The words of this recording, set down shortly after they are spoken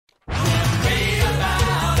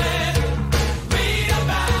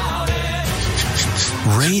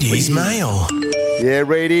Reedy's Mail. Yeah,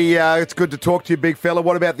 Reedy, it's good to talk to you, big fella.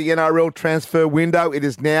 What about the NRL transfer window? It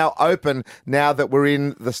is now open now that we're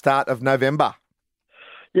in the start of November.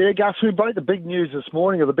 Yeah, Gus, we broke the big news this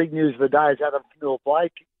morning, or the big news of the day is Addin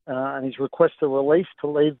Fonua-Blake and his request for release to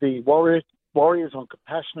leave the Warriors on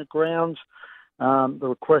compassionate grounds. The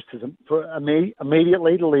request is for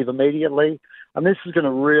immediately, to leave immediately. And this is going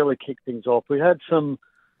to really kick things off. We had some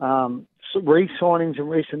re-signings in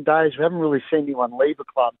recent days. We haven't really seen anyone leave a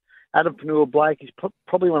club. Addin Fonua-Blake is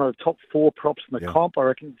probably one of the top four props in the comp. I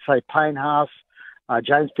reckon, say, Payne Haas,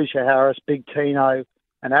 James Fisher-Harris, Big Tino,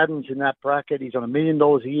 and Addin's in that bracket. He's on $1 million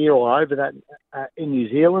a year or over that in New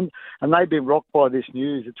Zealand. And they've been rocked by this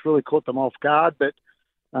news. It's really caught them off guard. But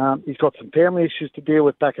he's got some family issues to deal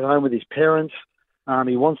with back at home with his parents.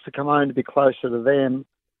 He wants to come home to be closer to them.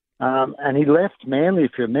 And he left Manly,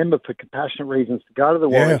 if you remember, for compassionate reasons to go to the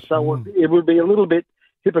Warriors. Yeah. So it would be a little bit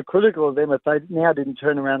hypocritical of them if they now didn't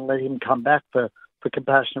turn around and let him come back for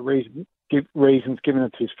compassionate reasons, given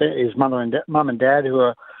it to his mum and dad who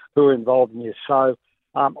are involved in this. So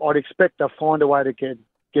I'd expect they'll find a way to get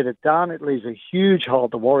it done. It leaves a huge hole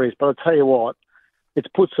at the Warriors. But I'll tell you what, it's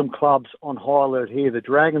put some clubs on high alert here. The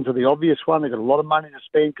Dragons are the obvious one. They've got a lot of money to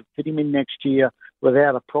spend, could fit him in next year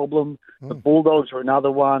without a problem. The Bulldogs are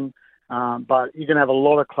another one. But you're going to have a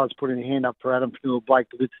lot of clubs putting their hand up for Addin Fonua-Blake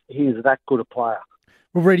because he is that good a player.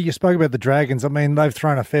 Well, Reedy, you spoke about the Dragons. I mean, they've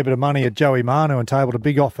thrown a fair bit of money at Joey Manu and tabled a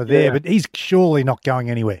big offer there, but he's surely not going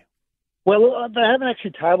anywhere. Well, they haven't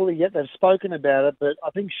actually tabled it yet. They've spoken about it, but I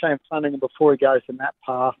think Shane Flanagan, before he goes in that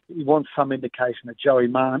path, he wants some indication that Joey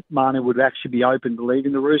Manu would actually be open to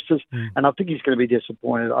leaving the Roosters, and I think he's going to be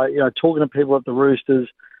disappointed. Talking to people at the Roosters,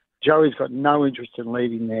 Joey's got no interest in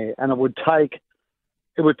leaving there, and it would take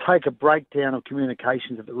a breakdown of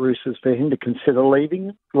communications at the Roosters for him to consider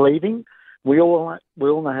leaving. We all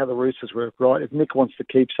know how the Roosters work, right? If Nick wants to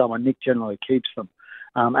keep someone, Nick generally keeps them.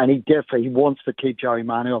 And he wants to keep Joey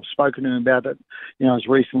Manu. I've spoken to him about it, as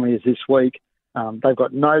recently as this week. They've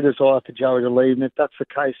got no desire for Joey to leave, and if that's the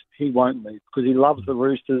case, he won't leave because he loves the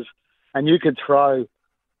Roosters. And you could throw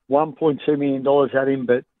 $1.2 million at him,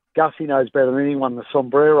 but Gussie knows better than anyone the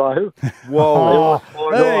sombrero. Whoa.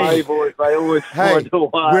 They always find a way.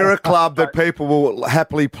 We're a club that people will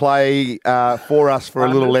happily play for us for a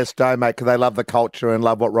little less dough, mate, because they love the culture and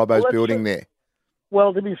love what Robbo's building there.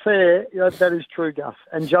 Well, to be fair, that is true, Gus.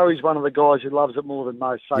 And Joey's one of the guys who loves it more than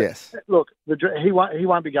most. So, look, he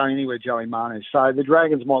won't be going anywhere, Joey Manu. So the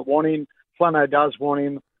Dragons might want him. Flano does want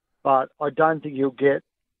him. But I don't think he'll get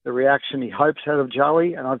the reaction he hopes out of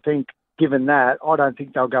Joey. And I think, given that, I don't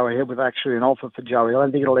think they'll go ahead with actually an offer for Joey. I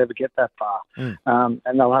don't think it'll ever get that far. And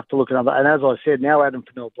they'll have to look at other. And as I said, now Addin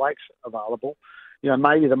Fonua-Blake's available.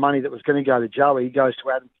 Maybe the money that was going to go to Joey goes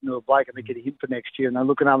to Addin Fonua-Blake and they get him for next year. And they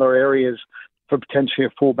look at other areas for potentially a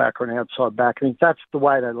fullback or an outside back. And if that's the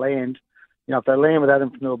way they land, if they land with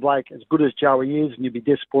Addin Fonua-Blake, as good as Joey is, and you'd be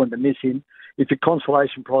disappointed to miss him, if your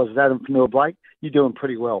consolation prize is Addin Fonua-Blake, you're doing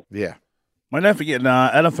pretty well. Yeah. Well, don't forget,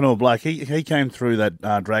 Addin Fonua-Blake, he came through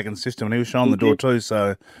that Dragon system and he was showing the door too.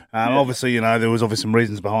 So, obviously, there was obviously some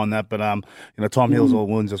reasons behind that, but, time heals all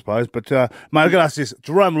wounds, I suppose. But, mate, I've got to ask this.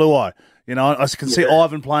 Jarome Luai, I can see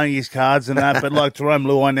Ivan playing his cards and that, but like Jarome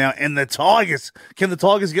Luai now and the Tigers. Can the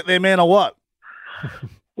Tigers get their man or what?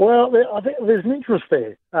 Well, I think there's an interest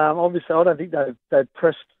there. Obviously, I don't think they've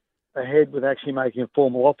pressed ahead with actually making a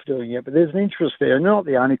formal offer doing it, but there's an interest there. And they're not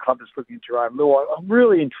the only club that's looking at Jarome Luai. I'm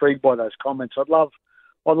really intrigued by those comments. I'd love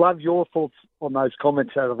your thoughts on those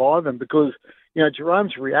comments out of Ivan because,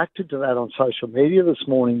 Jerome's reacted to that on social media this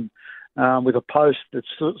morning with a post that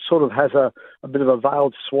sort of has a bit of a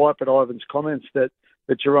veiled swipe at Ivan's comments that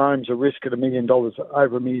Jerome's a risk at $1 million,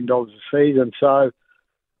 over $1 million a season. So,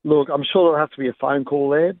 look, I'm sure there'll have to be a phone call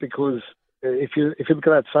there because if you look at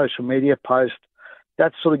that social media post,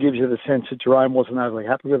 that sort of gives you the sense that Jarome wasn't overly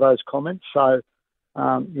happy with those comments. So,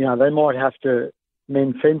 they might have to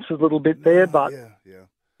mend fences a little bit there. But,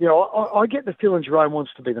 I get the feeling Jarome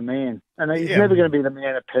wants to be the man. And he's never going to be the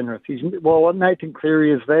man at Penrith. Nathan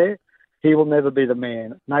Cleary is there. He will never be the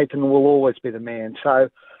man. Nathan will always be the man. So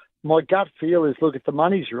my gut feel is, look, if the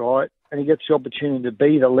money's right and he gets the opportunity to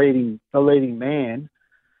be the leading man,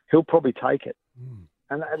 he'll probably take it.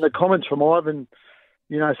 And the comments from Ivan,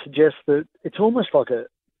 suggest that it's almost like I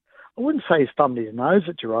wouldn't say he's thumbed his nose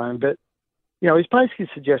at Jarome, but, he's basically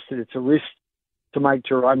suggested it's a risk to make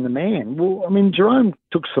Jarome the man. Well, I mean, Jarome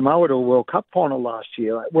took Samoa to a World Cup final last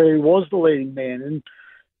year where he was the leading man. And,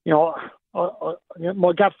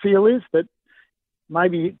 my gut feel is that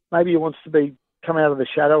maybe he wants to come out of the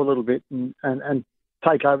shadow a little bit and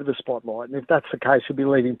take over the spotlight. And if that's the case, he'll be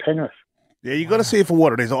leaving Penrith. Yeah, you got to see it for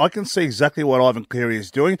what it is. I can see exactly what Ivan Cleary is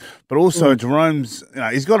doing, but also Jarome's,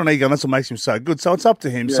 he's got an ego, and that's what makes him so good. So it's up to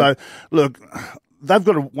him. Yeah. So, look, they've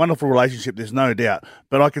got a wonderful relationship, there's no doubt,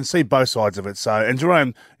 but I can see both sides of it. So, and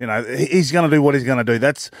Jarome, he's going to do what he's going to do.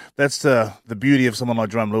 That's the beauty of someone like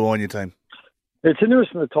Jarome Luai on your team. It's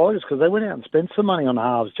interesting, the Tigers, because they went out and spent some money on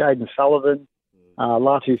halves. Jaden Sullivan,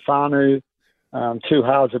 Latu Fanu, 2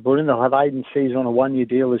 halves are brought in. They'll have Addin season on a 1-year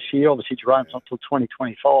deal this year. Obviously, Jarome's not until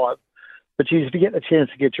 2025. But geez, if you get the chance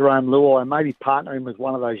to get Jarome Luai and maybe partner him with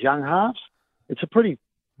one of those young halves, it's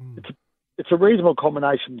a reasonable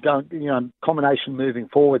combination combination moving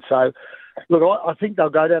forward. So, look, I think they'll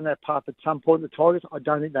go down that path at some point. The Tigers, I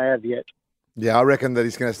don't think they have yet. Yeah, I reckon that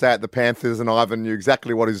he's going to stay at the Panthers, and Ivan knew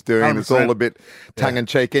exactly what he's doing. 100%. It's all a bit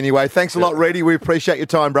tongue-in-cheek. Anyway, thanks a lot, Reedy. We appreciate your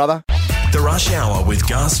time, brother. The Rush Hour with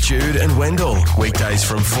Gus, Jude and Wendell. Weekdays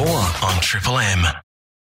from 4 on Triple M.